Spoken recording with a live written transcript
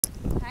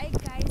Hi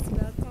guys,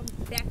 welcome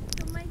back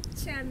to my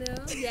channel.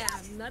 Yeah,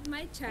 not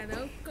my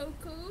channel,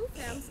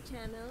 Cococurls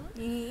channel.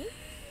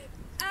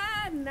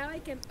 Now I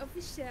can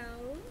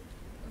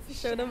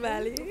Show the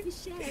belly.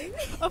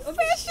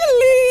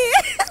 Officially.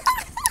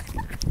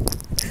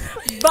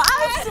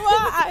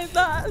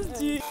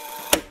 𝙤𝙪𝙨𝙘𝙧𝙗.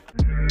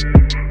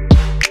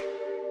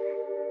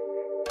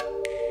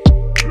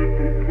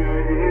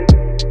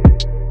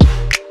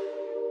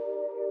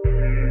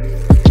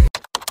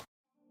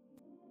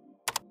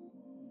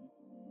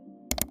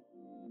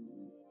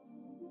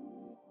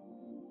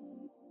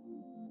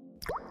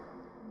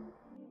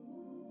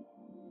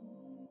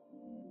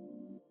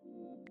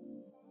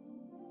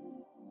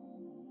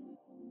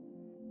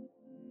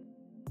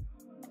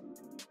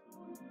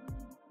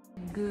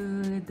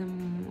 Good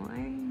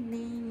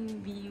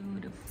morning,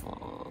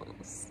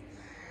 beautifuls.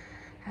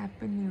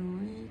 Happy new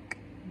week.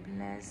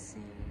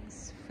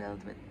 Blessings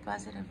filled with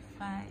positive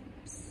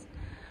vibes.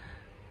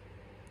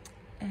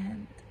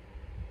 And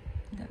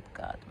that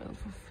God will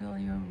fulfill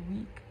your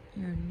week,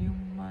 your new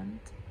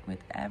month,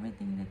 with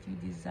everything that you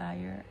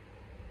desire.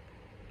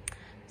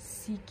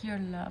 Seek your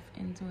love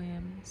into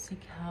Him,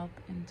 seek help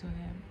into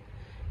Him,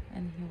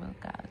 and He will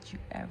guide you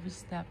every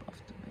step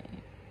of the way.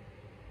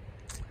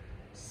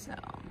 So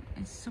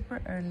it's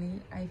super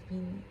early. I've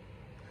been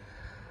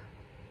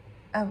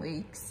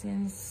awake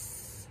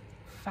since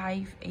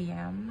 5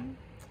 a.m.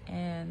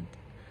 and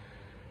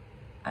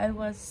I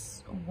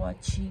was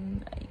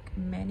watching like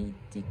many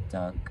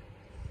TikTok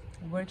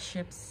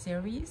workshop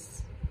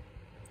series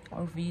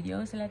or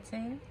videos, let's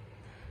say,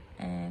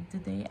 and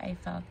today I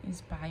felt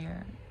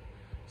inspired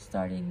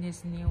starting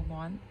this new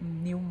month.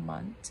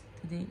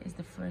 Today is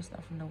the 1st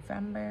of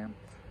November.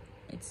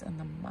 It's on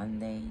a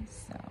Monday,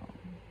 so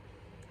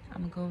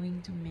I'm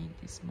going to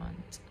make this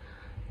month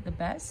the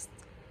best.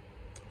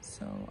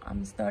 So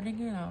I'm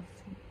starting it off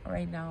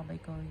right now by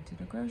going to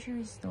the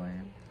grocery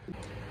store.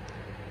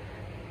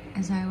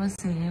 As I was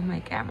saying,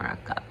 my camera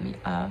cut me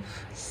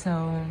off,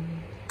 so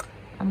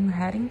I'm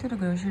heading to the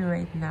grocery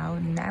right now.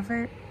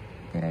 Never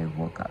did I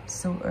woke up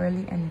so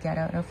early and get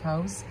out of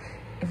house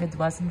if it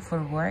wasn't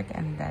for work,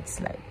 and that's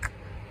like,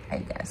 I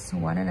guess,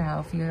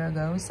 1.5 years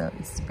ago, so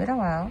it's been a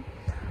while.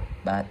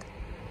 But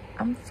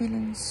I'm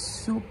feeling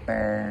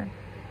super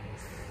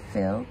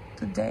filled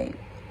today,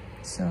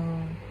 so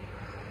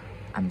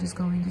I'm just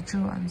going to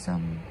throw on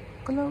some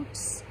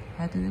clothes,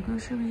 head to the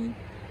grocery,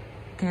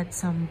 get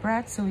some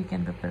bread so we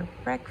can prepare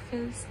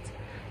breakfast,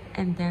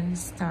 and then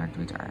start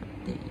with our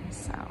day.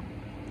 So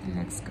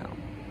let's go.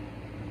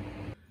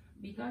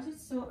 Because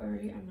it's so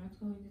early, I'm not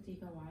going to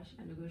take a wash,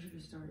 and the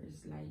grocery store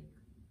is like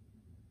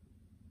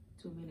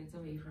 2 minutes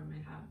away from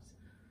my house,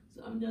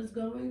 so I'm just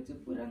going to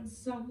put on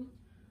something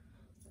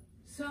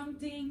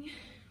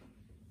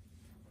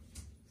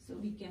so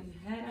we can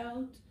head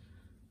out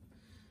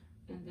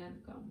and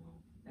then come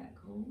back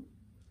home.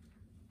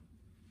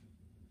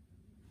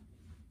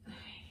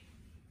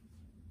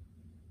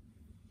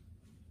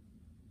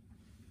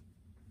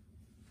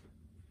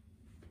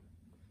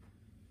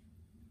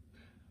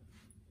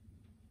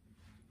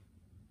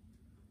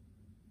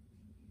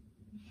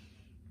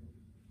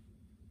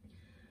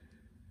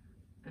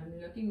 I'm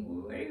looking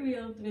very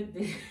weird with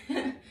this.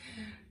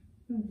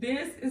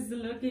 This is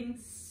looking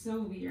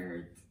so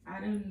weird. I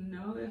don't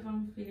know if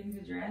I'm fitting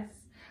the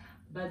dress,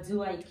 but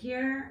do I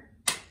care?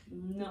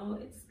 No,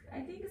 I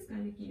think it's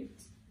kind of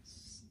cute.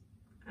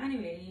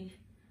 Anyway,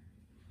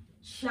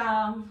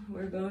 ciao,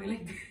 we're going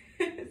like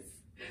this.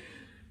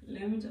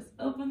 Let me just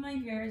open my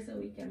hair so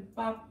we can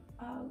pop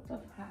out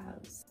of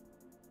house.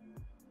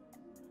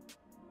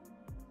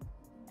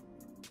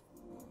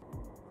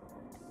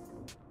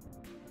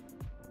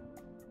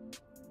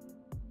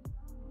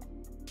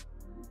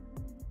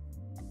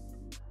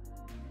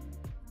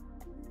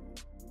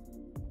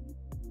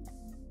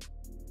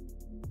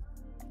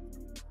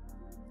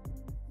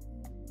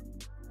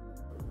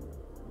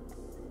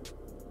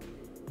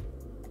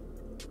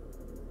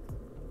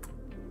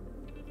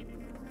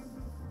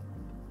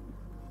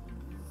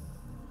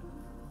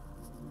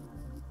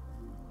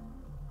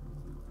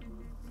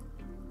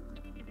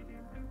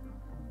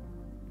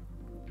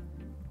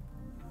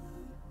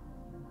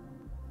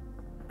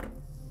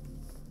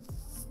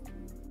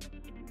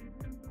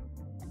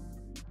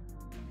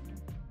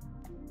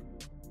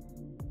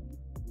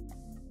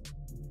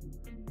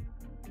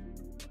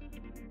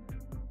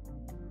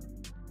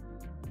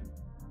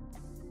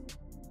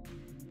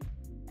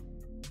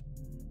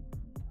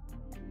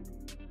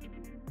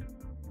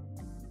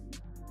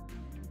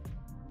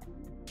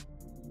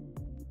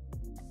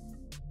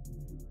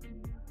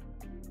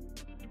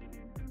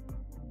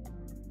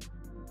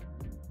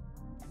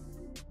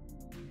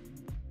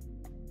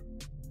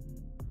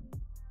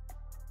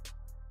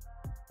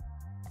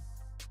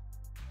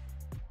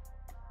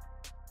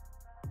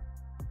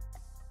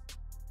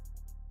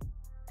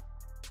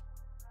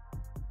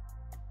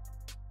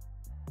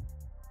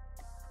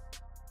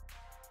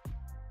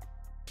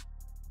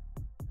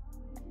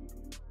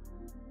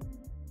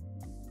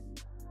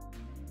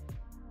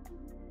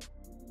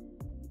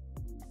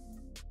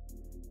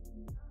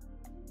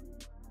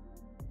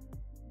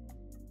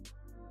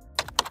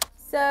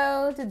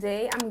 So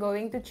today I'm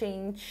going to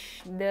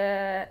change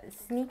the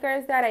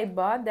sneakers that I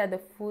bought that the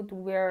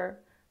footwear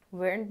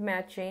weren't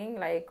matching.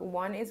 Like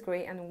one is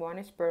gray and one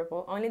is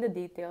purple, only the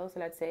details,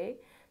 let's say.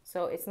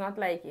 So it's not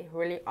like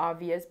really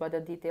obvious, but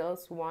the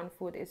details, one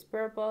foot is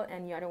purple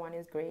and the other one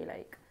is gray.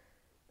 Like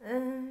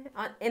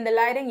in the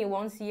lighting you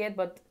won't see it,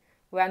 but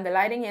when the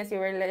lighting is,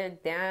 you're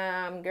like,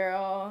 damn,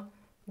 girl,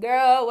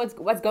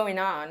 what's going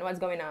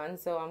on?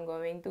 So I'm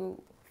going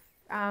to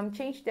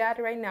change that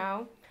right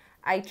now.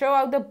 I throw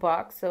out the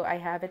box, so I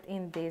have it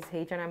in this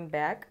H&M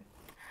bag.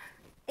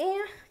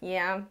 And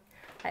yeah,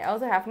 I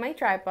also have my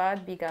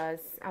tripod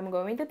because I'm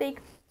going to take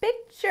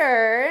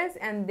pictures,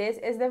 and this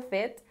is the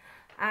fit.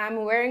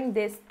 I'm wearing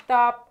this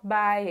top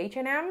by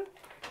H&M,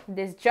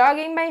 this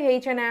jogging by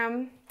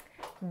H&M,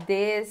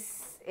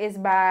 this is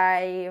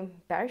by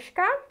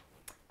Bershka.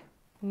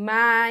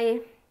 My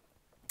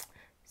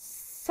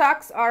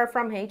socks are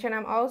from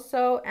H&M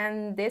also,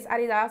 and this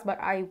Adidas, but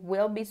I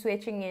will be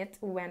switching it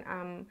when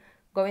I'm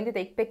going to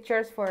take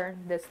pictures for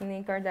the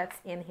sneaker that's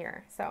in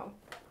here. So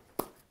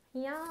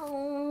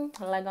yeah,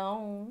 let's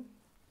go.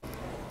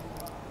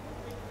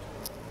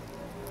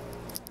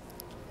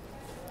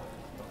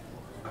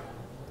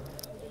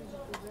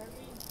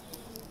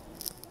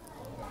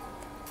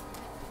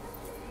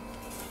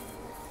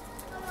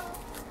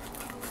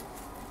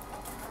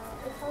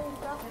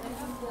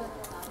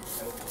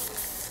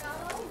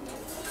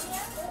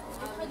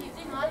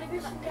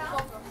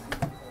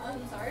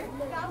 Sorry?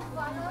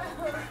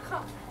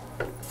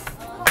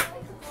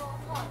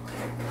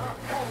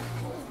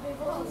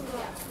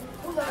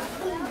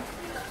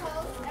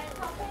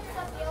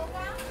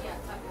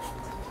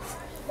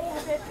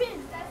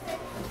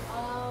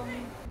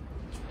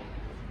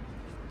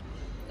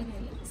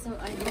 Okay, so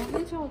I hope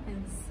that y'all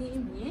can see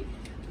me.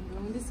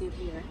 I'm going to sit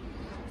here.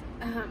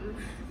 I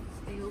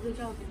hope that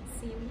y'all can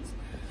see me.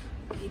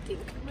 I think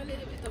I'm a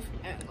little bit of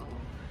angle.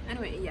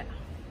 Anyway, yeah.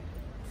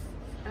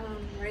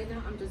 Right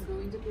now I'm just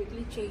going to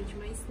quickly change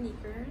my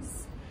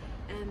sneakers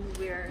and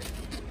wear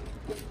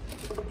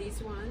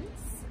these ones.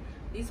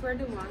 These were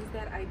the ones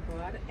that I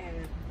bought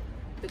and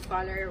the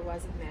color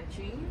wasn't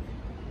matching.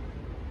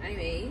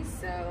 Anyway,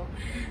 so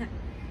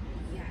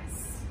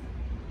yes,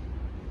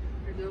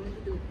 we're going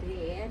to do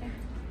that.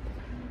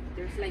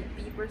 There's like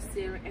people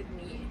staring at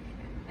me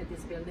at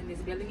this building. This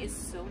building is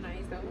so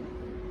nice though,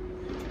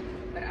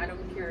 but I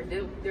don't care.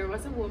 There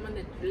was a woman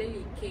that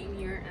literally came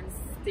here and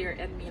stared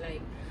at me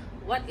like,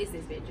 what is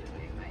this bitch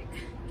doing? Like,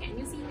 can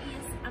you see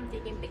this? I'm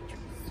taking pictures.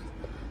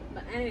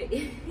 But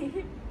anyway,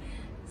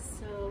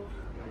 so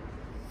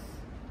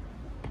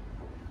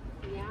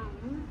yeah,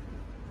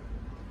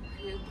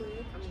 real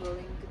quick, I'm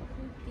going to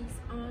put these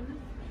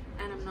on,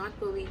 and I'm not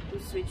going to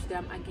switch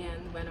them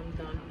again when I'm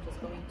done. I'm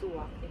just going to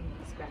walk in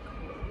this back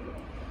home.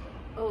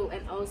 Oh,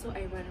 and also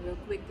I ran real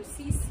quick to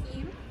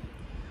CC.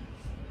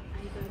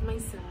 I got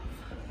myself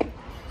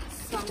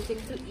something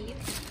to eat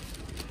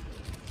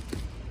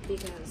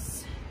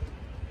because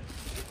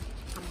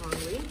I'm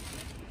hungry.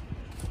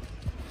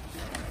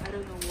 I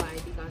don't know why,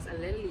 because I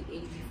literally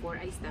ate before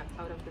I stepped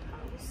out of the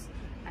house.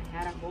 I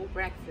had a whole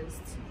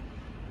breakfast,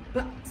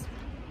 but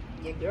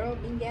your girl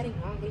been getting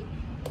hungry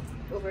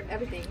over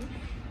everything,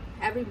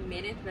 every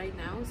minute right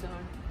now. So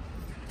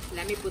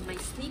let me put my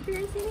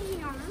sneakers in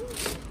here.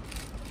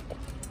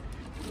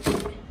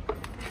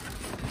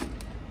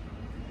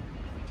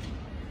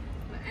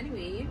 But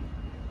anyway,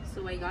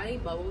 so I got a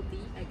bubble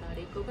tea. I got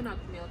a coconut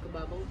milk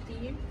bubble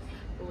tea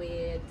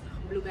with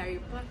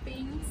blueberry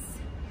toppings,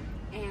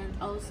 and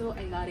also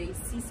I got a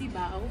sisi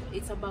bao.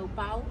 It's a bao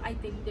bao, I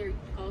think they're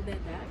called that.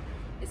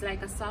 It's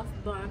like a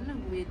soft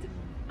bun with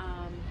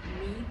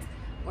meat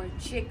or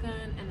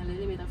chicken and a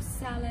little bit of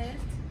salad,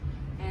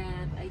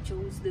 and I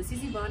chose the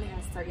sisi bun. It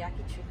has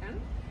teriyaki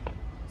chicken,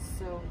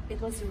 so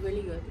it was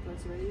really good. It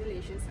was really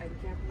delicious, I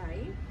can't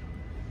lie.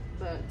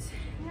 But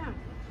yeah,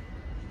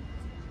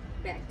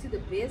 back to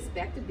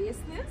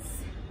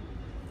business.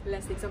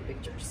 Let's take some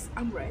pictures.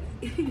 I'm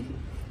ready.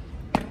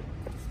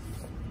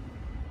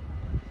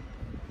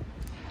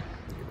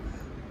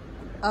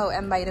 Oh,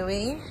 and by the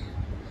way,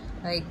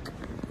 like,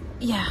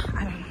 yeah,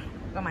 I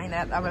don't mind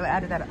that. I will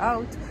add that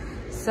out.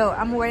 So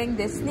I'm wearing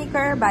this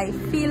sneaker by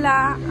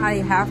Fila.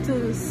 I have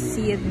to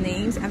see its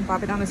names and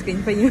pop it on the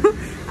screen for you.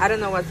 I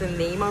don't know what's the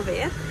name of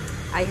it.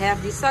 I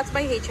have these socks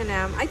by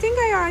H&M. I think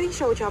I already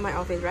showed you my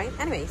outfit, right?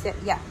 Anyway, so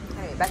yeah.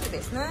 Anyway, back to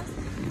business.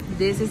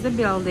 This is the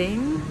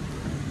building.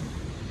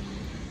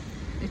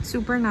 It's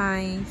super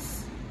nice.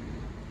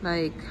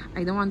 Like,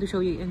 I don't want to show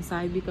you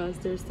inside because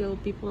there's still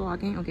people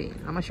walking. Okay,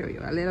 I'm gonna show you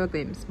a little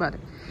glimpse, but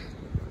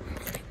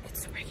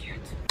it's super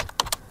cute.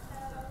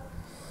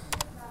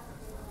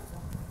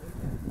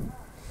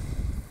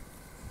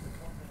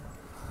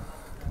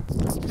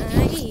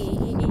 Hi!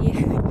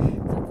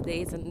 So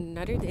today is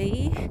another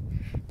day,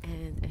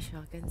 and as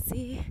y'all can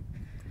see,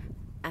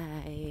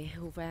 I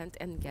went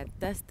and get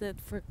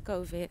tested for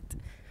COVID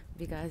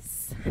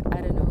because I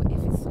don't know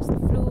if it's just the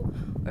flu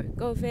or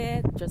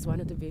COVID. Just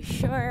wanted to be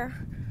sure.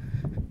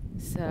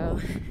 So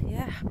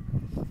yeah,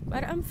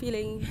 but I'm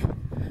feeling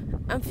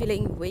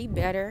way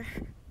better.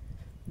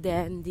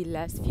 than the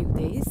last few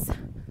days,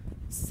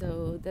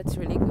 so that's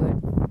really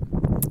good.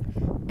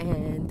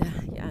 And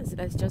yeah, so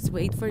let's just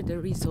wait for the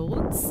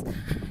results,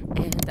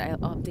 and I'll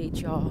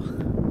update y'all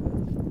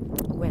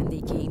when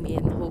they came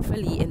in,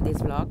 hopefully in this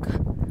vlog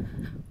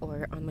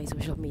or on my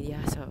social media,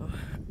 so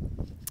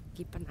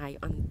keep an eye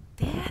on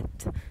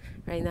that.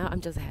 Right now I'm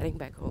just heading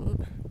back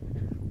home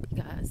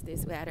because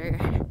this weather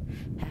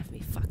have me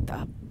fucked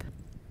up.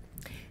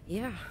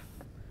 Yeah,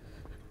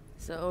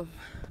 so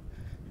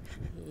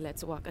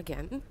let's walk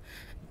again.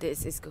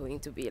 This is going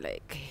to be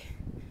like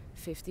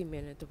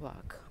 50-minute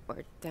walk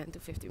or 10 to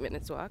 50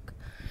 minutes walk.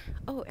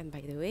 Oh, and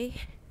by the way,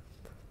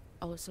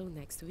 also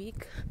next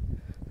week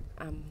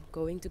I'm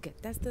going to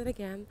get tested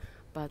again,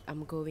 but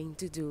I'm going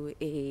to do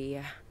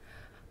a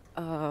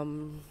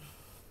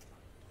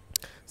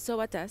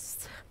SOA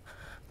test.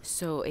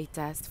 So a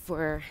test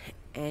for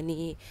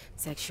any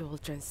sexual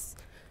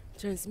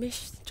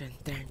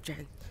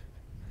transmission.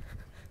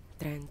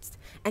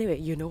 Anyway,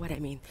 you know what I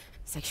mean.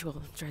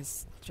 Sexual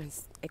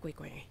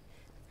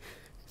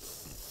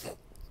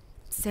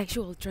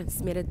sexual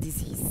transmitted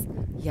disease.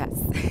 Yes.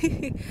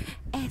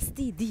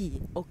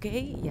 STD.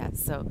 Okay. Yeah.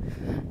 So,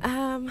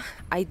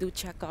 I do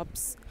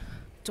checkups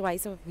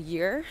twice a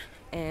year,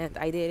 and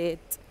I did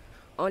it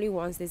only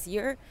once this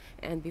year.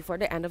 And before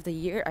the end of the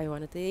year, I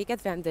want to take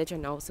advantage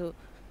and also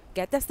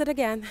get tested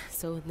again.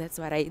 So that's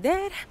what I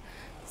did.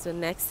 So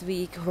next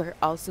week we're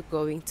also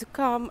going to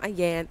come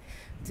again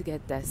to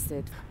get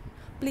tested.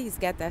 Please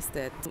get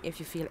tested. If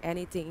you feel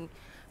anything,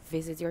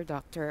 visit your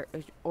doctor,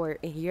 or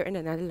here in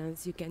the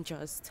Netherlands you can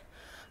just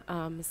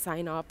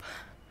sign up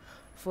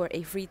for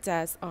a free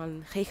test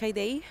on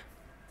𝙤𝙬𝙬,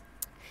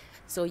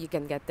 so you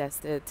can get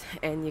tested,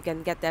 and you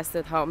can get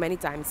tested how many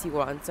times you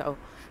want. So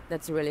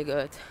that's really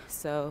good.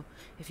 So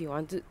if you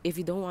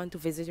don't want to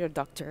visit your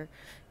doctor,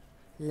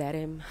 let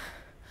him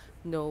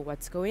know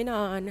what's going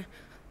on,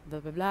 blah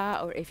blah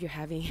blah. Or if you're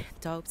having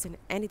doubts in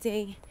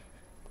anything,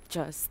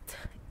 just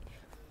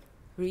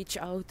reach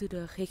out to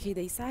the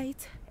𝙤𝙬𝙬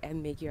site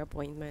and make your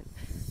appointment.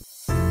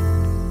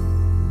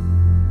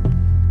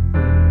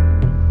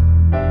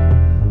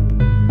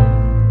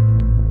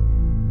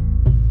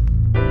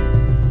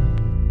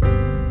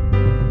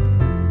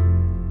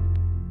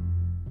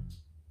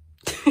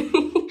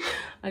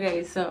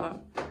 Okay,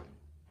 so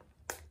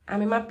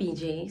I'm in my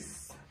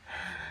PJs.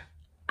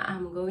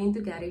 I'm going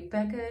to get a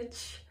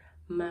package.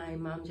 My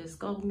mom just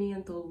called me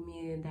and told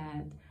me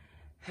that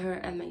her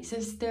and my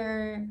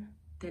sister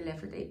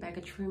delivered a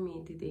package for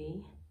me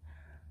today.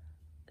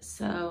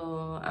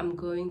 So I'm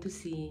going to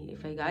see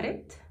if I got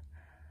it,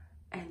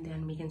 and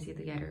then we can see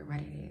together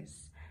what it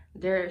is.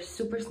 They're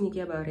super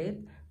sneaky about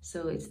it,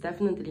 so it's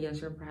definitely a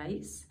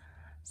surprise.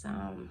 So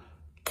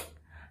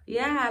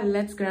yeah,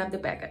 let's grab the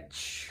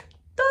package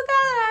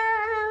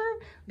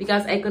together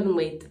because I couldn't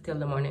wait till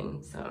the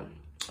morning. So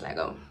let's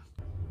go.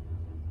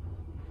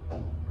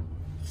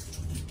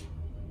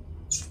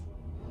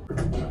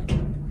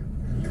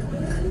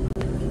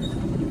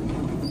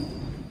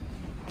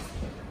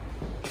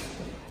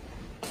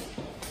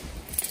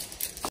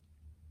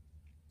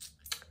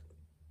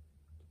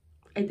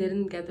 I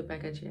didn't get the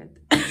package yet.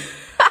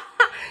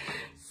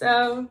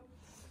 So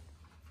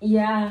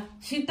yeah,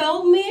 she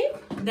told me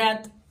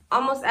that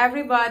almost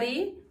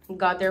everybody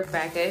got their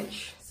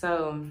package,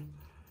 so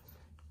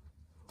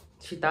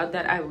she thought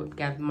that I would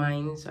get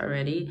mine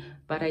already,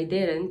 but I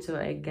didn't. So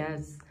I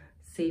guess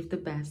save the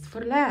best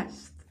for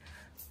last,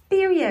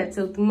 period.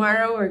 So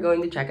tomorrow we're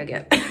going to check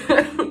again.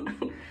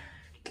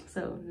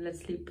 So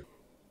let's sleep.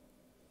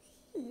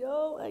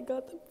 Yo, I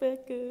got the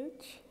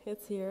package.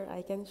 It's here.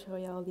 I can show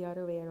y'all the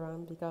other way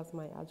around because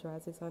my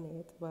address is on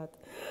it, but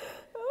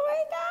oh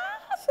my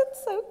gosh,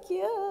 it's so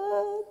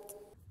cute.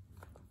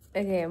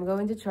 Okay, I'm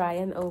going to try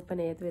and open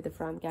it with the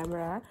front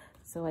camera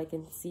so I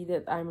can see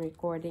that I'm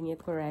recording it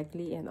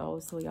correctly, and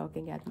also y'all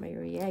can get my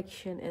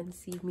reaction and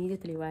see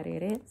immediately what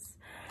it is.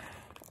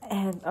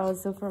 And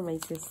also for my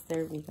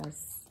sister,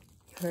 because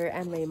her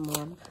and my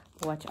mom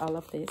watch all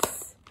of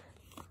this.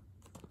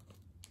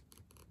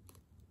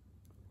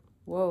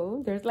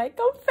 Whoa, there's like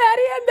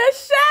confetti in the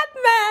shit,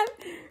 man!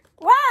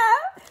 Wow!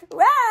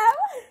 Wow!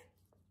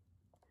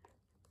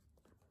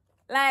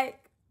 Like,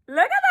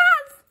 look at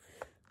us!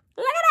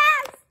 Look at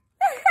us!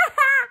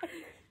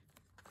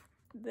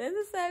 This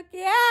is so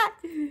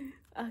cute!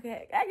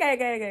 Okay.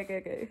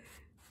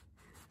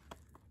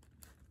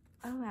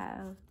 Oh,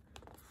 wow.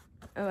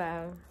 Oh,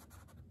 wow.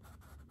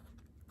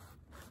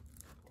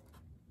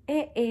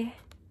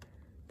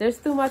 There's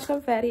too much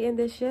confetti in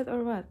this shit,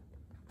 or what?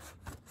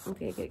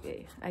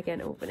 Okay. I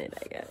can open it.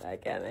 I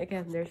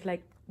can.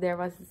 There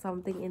was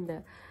something in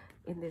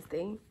this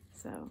thing.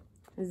 So,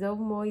 zo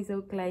mooi,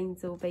 zo klein,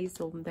 zo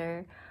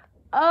bijzonder.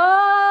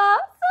 Oh,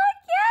 so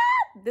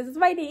cute! This is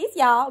my niece,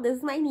 y'all. This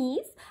is my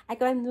niece. I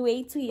can't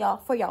wait for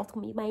y'all to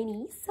meet my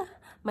niece,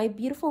 my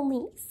beautiful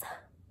niece.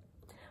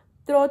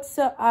 Trotse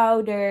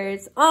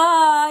ouders.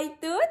 Oh,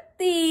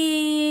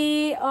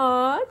 Tutti.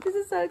 Oh, this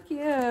is so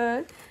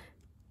cute.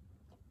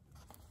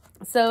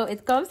 So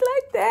it comes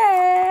like this.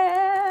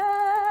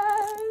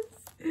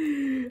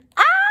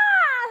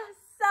 Ah,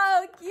 so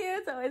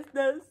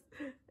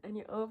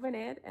open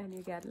it and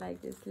you get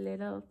like this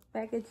little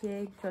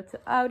packaging to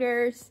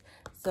others.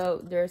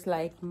 So there's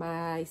like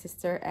my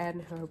sister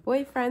and her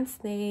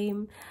boyfriend's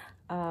name,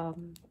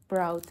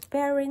 proud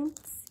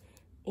parents,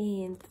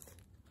 and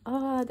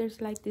oh, there's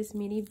like this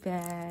mini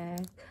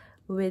bag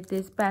with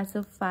this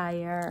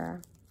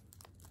pacifier.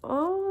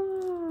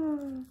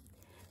 Oh,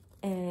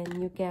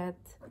 and you get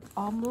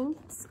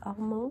almonds, I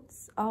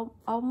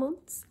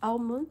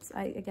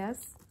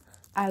guess.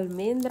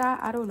 Almendra,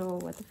 I don't know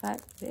what the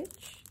fuck,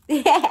 bitch.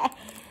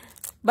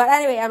 But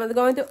anyway, I'm not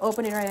going to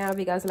open it right now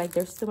because like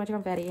there's too much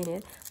confetti in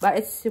it. But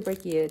it's super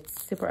cute,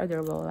 super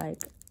adorable.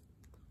 Like,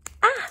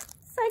 ah,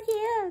 so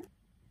cute.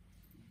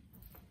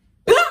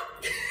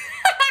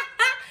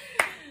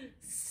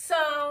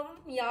 So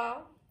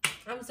y'all,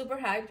 I'm super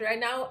hyped right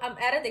now. I'm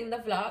editing the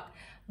vlog,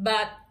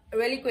 but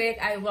really quick,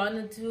 I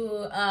wanted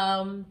to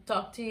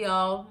talk to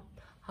y'all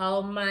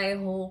how my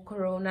whole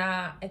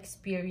corona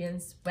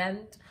experience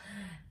went,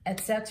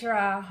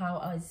 etc. How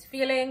I was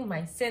feeling,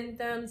 my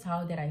symptoms,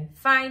 how did I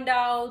find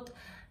out,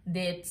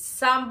 did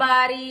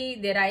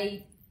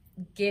I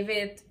give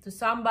it to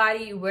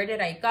somebody, where did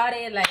I got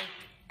it, like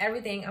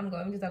everything I'm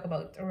going to talk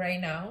about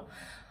right now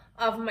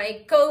of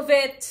my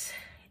COVID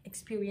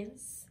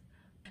experience.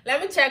 Let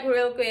me check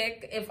real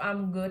quick if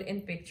I'm good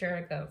in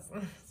picture, because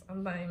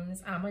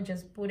sometimes I'ma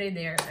just put it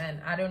there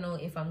and I don't know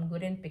if I'm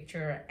good in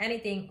picture or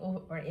anything,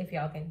 or if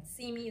y'all can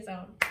see me,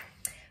 so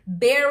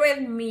bear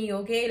with me,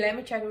 okay? Let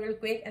me check real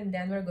quick and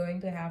then we're going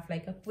to have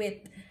like a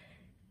quick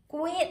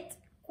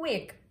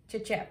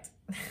chit chat.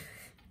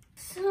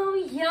 So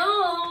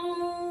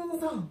y'all,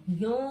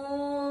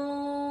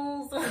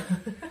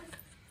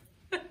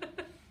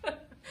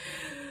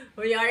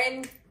 we are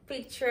in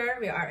picture,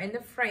 we are in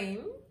the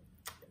frame.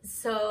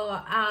 So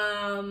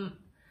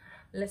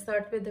let's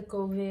start with the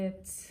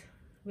COVID,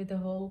 with the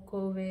whole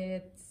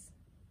COVID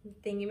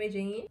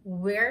thingy-majingy.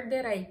 Where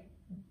did I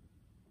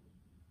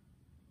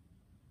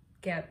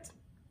get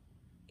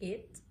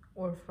it,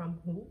 or from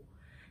who?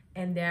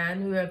 And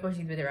then we will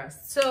proceed with the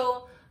rest.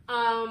 So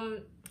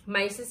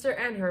my sister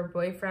and her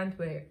boyfriend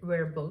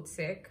were both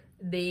sick.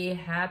 They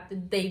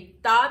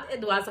thought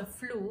it was a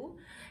flu,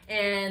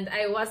 and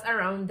I was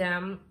around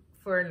them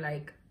for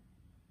like,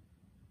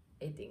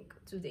 I think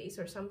 2 days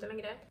or something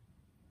like that.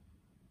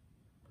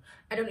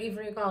 I don't even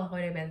recall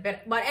what I meant,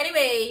 but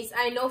anyways,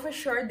 I know for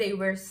sure they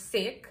were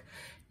sick.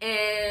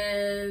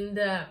 And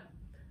a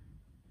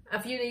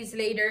few days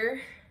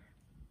later,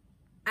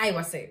 I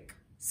was sick.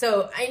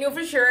 So I knew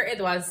for sure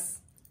it was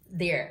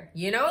there,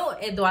 you know,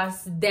 it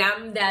was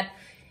them that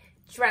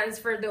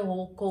transferred the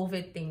whole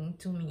COVID thing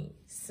to me.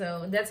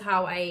 So that's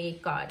how I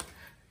got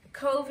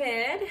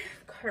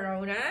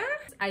corona.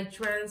 I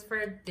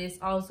transferred this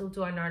also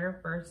to another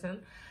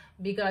person,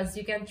 because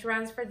you can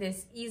transfer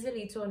this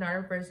easily to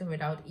another person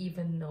without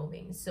even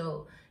knowing.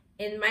 So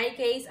in my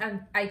case,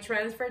 I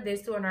transferred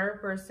this to another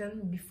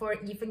person before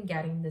even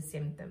getting the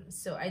symptoms.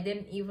 So I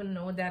didn't even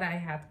know that I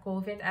had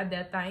COVID at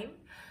that time.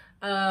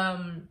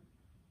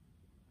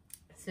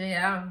 So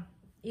yeah,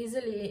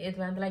 easily it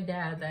went like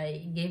that.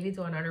 I gave it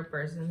to another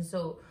person.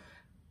 So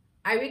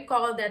I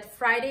recall that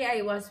Friday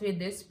I was with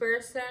this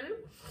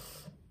person,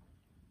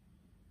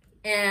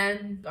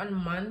 and on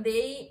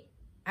Monday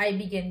I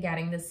began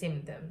getting the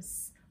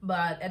symptoms.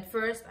 But at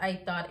first I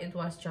thought it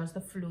was just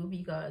the flu,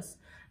 because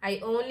I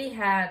only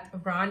had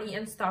runny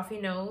and stuffy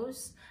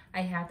nose.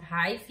 I had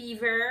high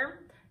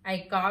fever.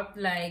 I got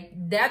like,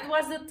 that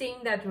was the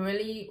thing that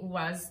really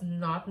was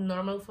not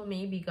normal for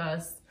me,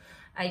 because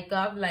I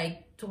got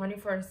like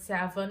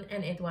 24/7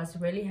 and it was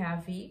really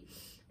heavy.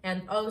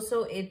 And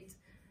also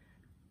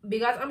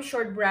because I'm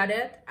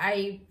short-breathed,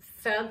 I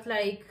felt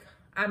like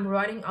I'm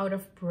running out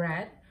of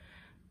breath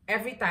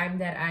every time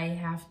that I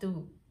have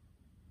to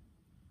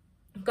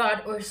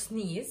got or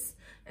sneeze.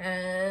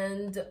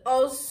 And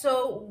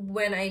also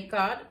when I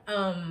got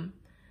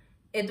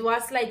it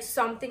was like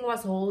something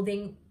was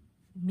holding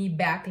me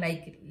back,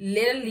 like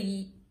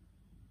literally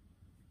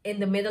in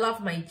the middle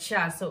of my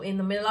chest, so in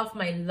the middle of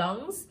my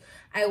lungs.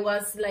 I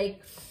was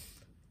like,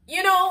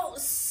 you know,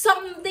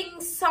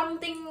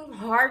 something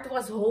hard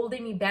was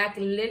holding me back,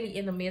 literally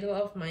in the middle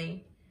of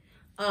my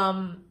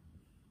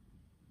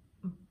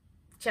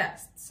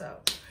chest.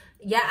 So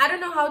yeah, I don't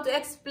know how to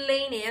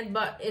explain it,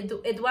 but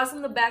it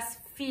wasn't the best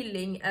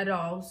feeling at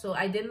all. So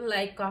I didn't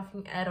like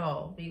coughing at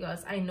all,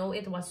 because I know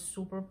it was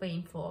super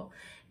painful,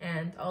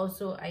 and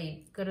also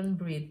I couldn't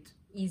breathe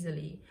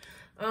easily.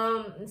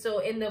 So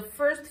in the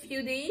first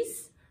few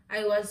days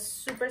I was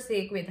super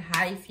sick with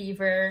high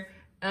fever,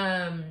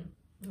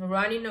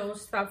 runny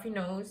nose, stuffy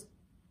nose.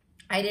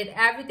 I did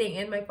everything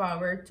in my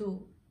power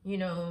to, you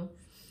know,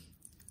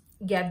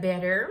 get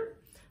better,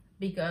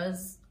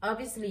 because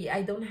obviously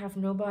I don't have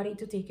nobody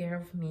to take care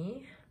of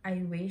me.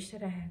 I wish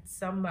that I had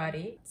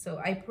somebody. So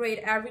I prayed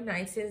every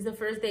night since the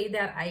first day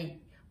that I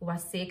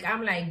was sick.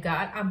 I'm like,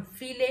 God, I'm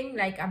feeling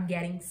like I'm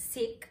getting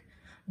sick.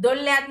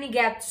 Don't let me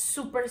get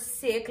super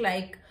sick.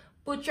 Like,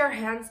 put your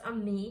hands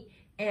on me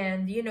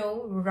and, you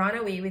know, run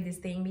away with this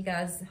thing,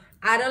 because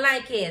I don't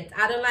like it.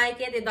 I don't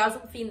like it. It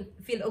doesn't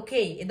feel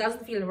okay. It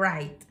doesn't feel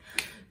right.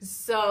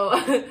 So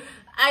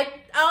I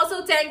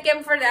also thank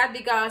him for that,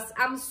 because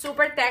I'm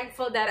super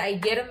thankful that I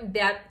didn't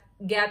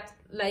get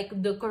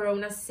like the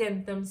corona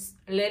symptoms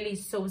really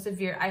so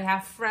severe. I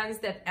have friends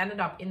that ended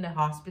up in the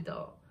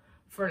hospital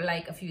for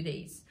like a few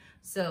days.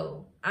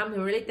 So I'm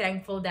really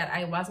thankful that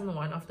I wasn't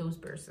one of those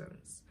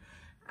persons.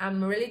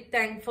 I'm really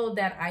thankful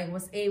that I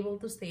was able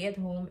to stay at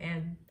home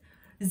and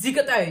ziek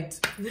het uit.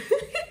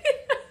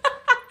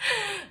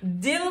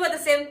 Deal with the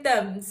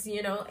symptoms,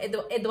 you know.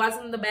 It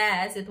wasn't the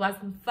best, it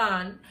wasn't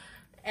fun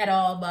at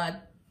all,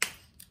 but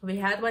we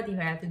had what we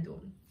had to do.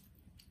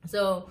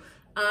 So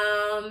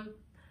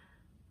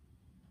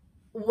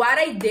what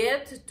I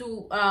did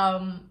to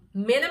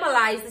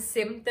minimize the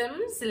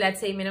symptoms, let's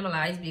say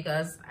minimize,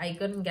 because I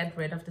couldn't get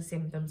rid of the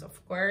symptoms,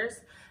 of course,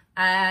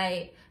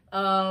 I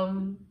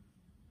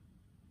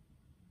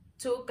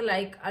took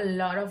like a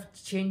lot of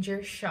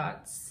ginger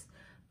shots.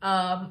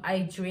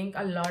 I drink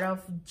a lot of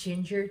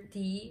ginger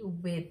tea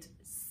with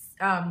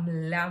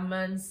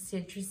lemon,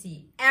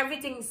 citrusy,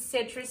 everything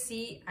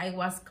citrusy I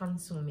was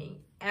consuming,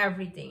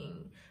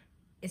 everything,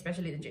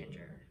 especially the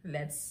ginger.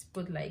 Let's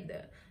put like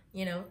the,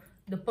 you know,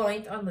 the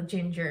point on the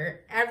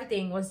ginger.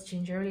 Everything was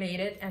ginger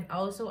related, and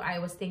also I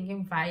was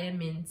taking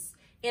vitamins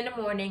in the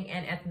morning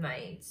and at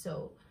night.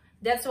 So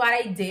that's what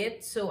I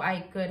did, so I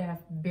could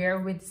have bear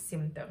with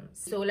symptoms.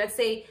 So let's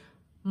say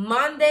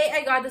Monday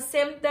I got the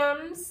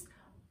symptoms.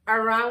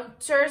 Around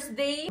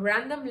Thursday,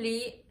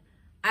 randomly,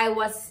 I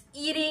was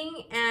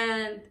eating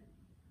and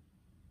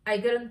I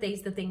couldn't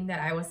taste the thing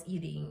that I was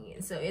eating.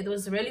 So it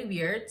was really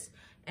weird,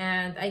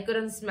 and I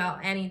couldn't smell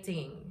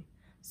anything.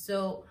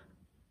 So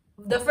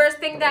the first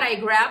thing that I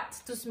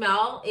grabbed to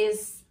smell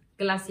is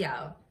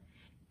glacial.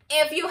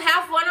 If you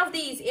have one of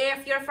these,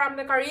 if you're from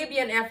the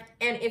Caribbean,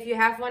 and if you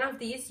have one of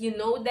these, you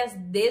know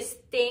that this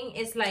thing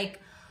is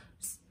like,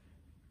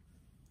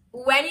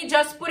 when you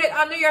just put it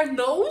under your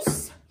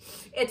nose,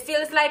 it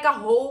feels like a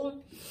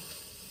whole,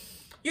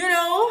 you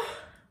know,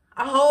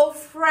 a whole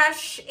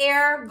fresh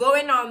air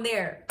going on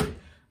there.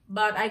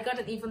 But I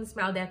couldn't even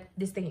smell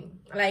this thing.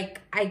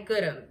 Like, I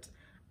couldn't.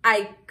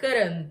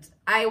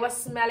 I was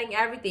smelling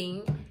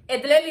everything.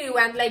 It literally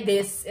went like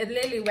this. It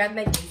literally went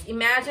like this.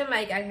 Imagine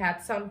like I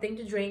had something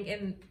to drink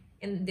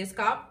in this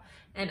cup,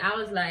 and I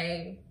was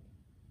like,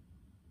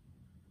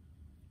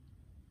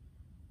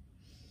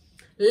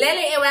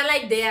 literally it went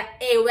like that.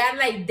 It went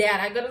like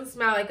that. I couldn't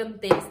smell, I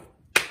couldn't taste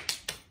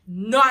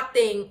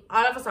nothing.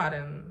 All of a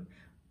sudden,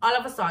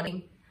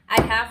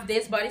 I have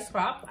this body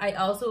scrub. I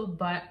also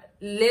bought,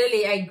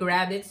 literally I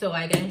grabbed it so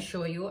I can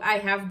show you. I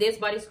have this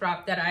body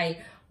scrub that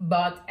I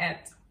bought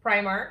at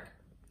Primark.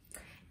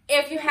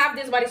 If you have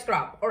this body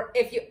scrub, or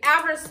if you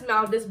ever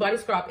smell this body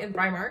scrub in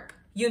Primark,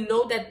 you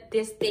know that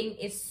this thing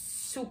is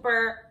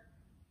super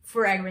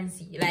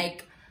fragrancy,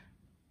 like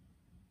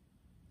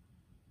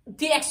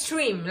the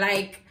extreme.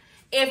 Like,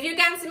 if you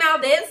can smell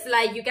this,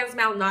 like, you can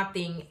smell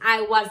nothing.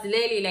 I was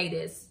literally like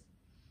this.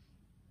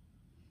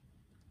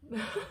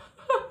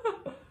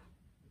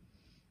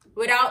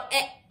 Without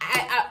it,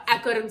 I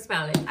couldn't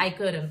smell it. I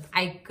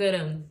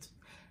couldn't.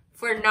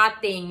 For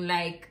nothing,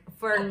 like,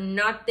 for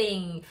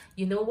nothing.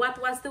 You know what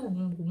was the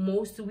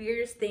most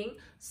weirdest thing?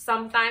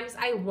 Sometimes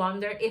I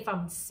wonder if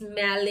I'm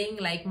smelling,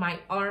 like my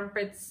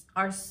armpits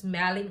are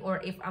smelling,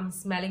 or if I'm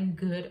smelling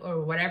good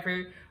or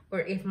whatever,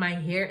 or if my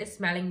hair is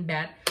smelling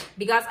bad,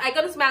 because I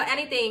couldn't smell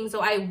anything.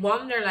 So I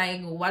wonder,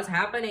 like, what's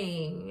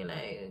happening?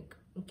 Like,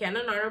 can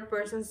another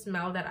person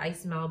smell that I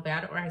smell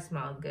bad or I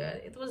smell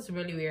good? It was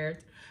really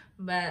weird,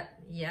 but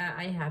yeah,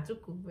 I had to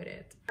cope with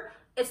it.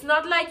 It's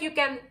not like you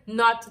can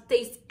not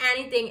taste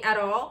anything at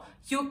all.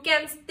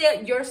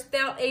 You're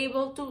still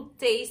able to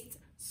taste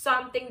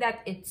something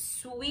that it's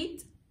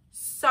sweet,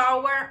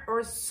 sour,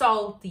 or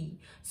salty.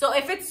 So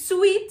if it's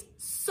sweet,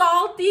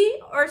 salty,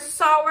 or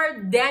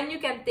sour, then you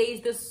can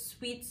taste the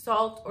sweet,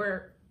 salt,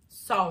 or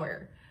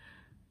sour.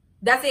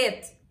 That's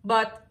it.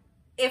 But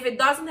if it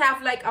doesn't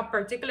have like a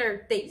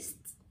particular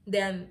taste,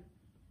 then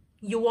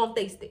you won't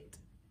taste it.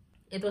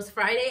 It was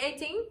Friday, I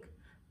think.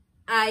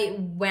 I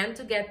went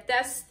to get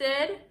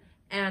tested,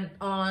 and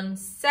on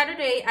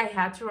Saturday I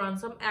had to run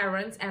some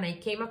errands, and I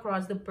came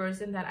across the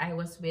person that I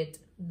was with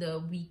the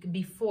week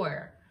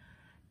before.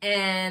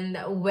 And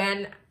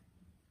when,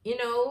 you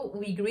know,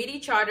 we greet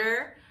each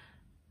other,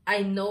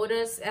 I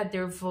noticed at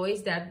their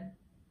voice that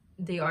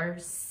they are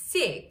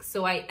sick.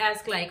 So I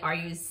asked, like, are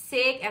you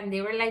sick? And they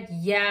were like,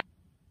 yeah.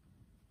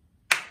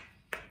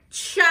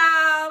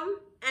 Chum.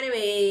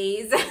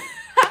 Anyways.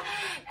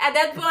 At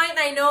that point,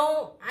 I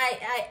know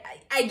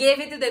I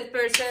gave it to that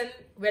person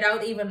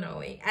without even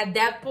knowing. At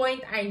that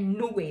point, I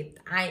knew it.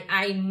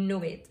 I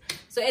knew it.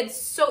 So it's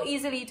so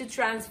easily to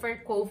transfer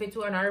COVID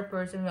to another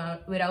person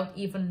without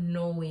even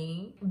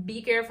knowing.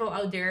 Be careful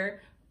out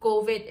there.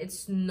 COVID,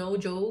 it's no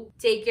joke.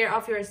 Take care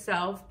of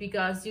yourself,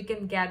 because you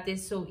can get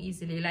this so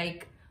easily.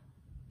 Like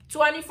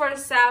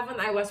 24/7,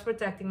 I was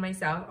protecting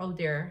myself out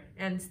there,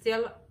 and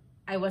still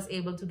I was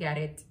able to get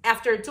it.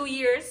 After 2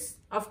 years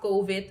of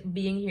COVID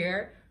being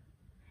here,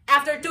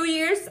 after 2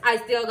 years, I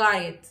still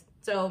got it.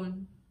 So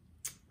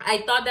I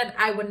thought that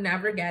I would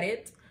never get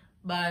it,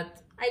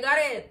 but I got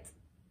it.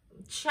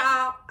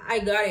 Ciao, I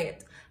got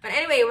it. But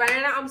anyway,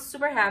 right now I'm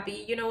super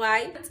happy. You know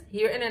why?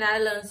 Here in the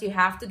Netherlands, you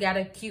have to get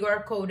a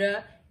QR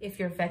code if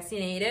you're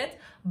vaccinated.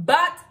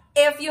 But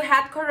if you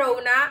had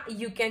corona,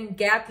 you can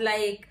get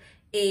like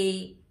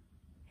a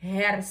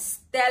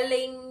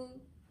herstelling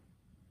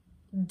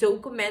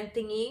document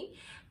thingy.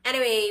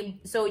 Anyway,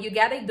 so you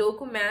get a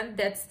document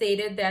that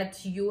stated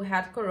that you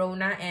had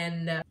corona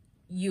and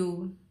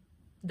you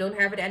don't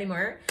have it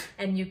anymore,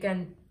 and you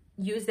can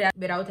use that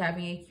without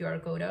having a QR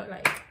code.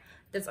 Like,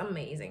 that's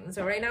amazing.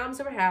 So right now I'm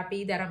super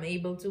happy that I'm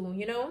able to,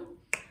 you know,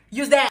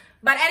 use that.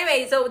 But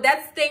anyway, so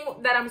that's the thing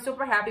that I'm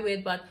super happy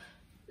with. But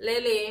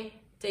Lily,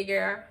 take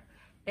care.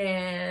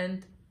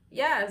 And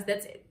yes,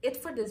 that's it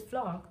for this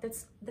vlog.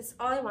 That's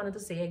all I wanted to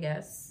say, I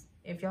guess.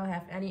 If y'all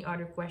have any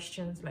other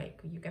questions, like,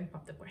 you can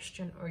pop the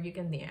question or you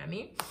can DM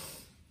me.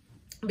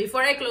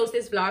 Before I close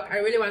this vlog, I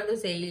really wanted to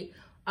say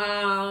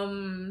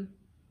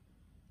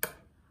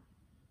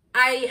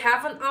I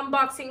have an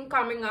unboxing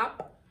coming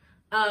up.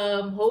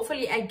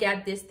 Hopefully I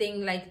get this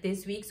thing like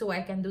this week so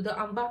I can do the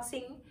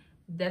unboxing.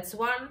 That's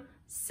one.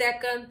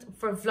 Second,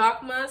 for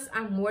Vlogmas,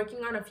 I'm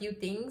working on a few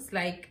things,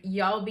 like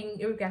y'all been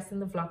requesting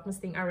the Vlogmas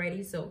thing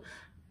already. So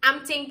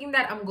I'm thinking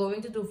that I'm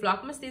going to do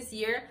Vlogmas this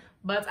year,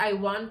 but I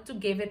want to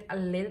give it a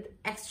little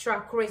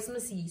extra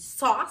Christmassy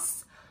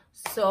sauce.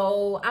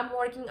 So I'm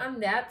working on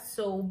that.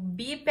 So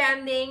be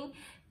pending,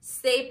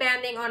 stay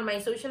pending on my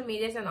social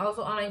medias and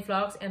also on my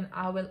vlogs, and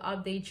I will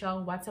update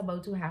y'all what's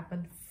about to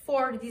happen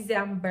for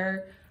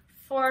December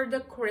for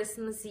the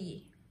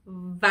Christmassy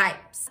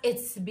vibes.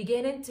 It's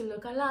beginning to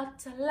look a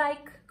lot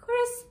like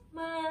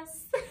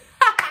Christmas.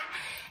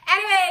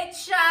 Anyway,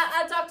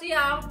 I'll talk to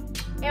y'all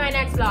in my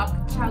next vlog.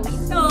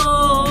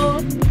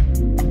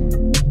 Ciao.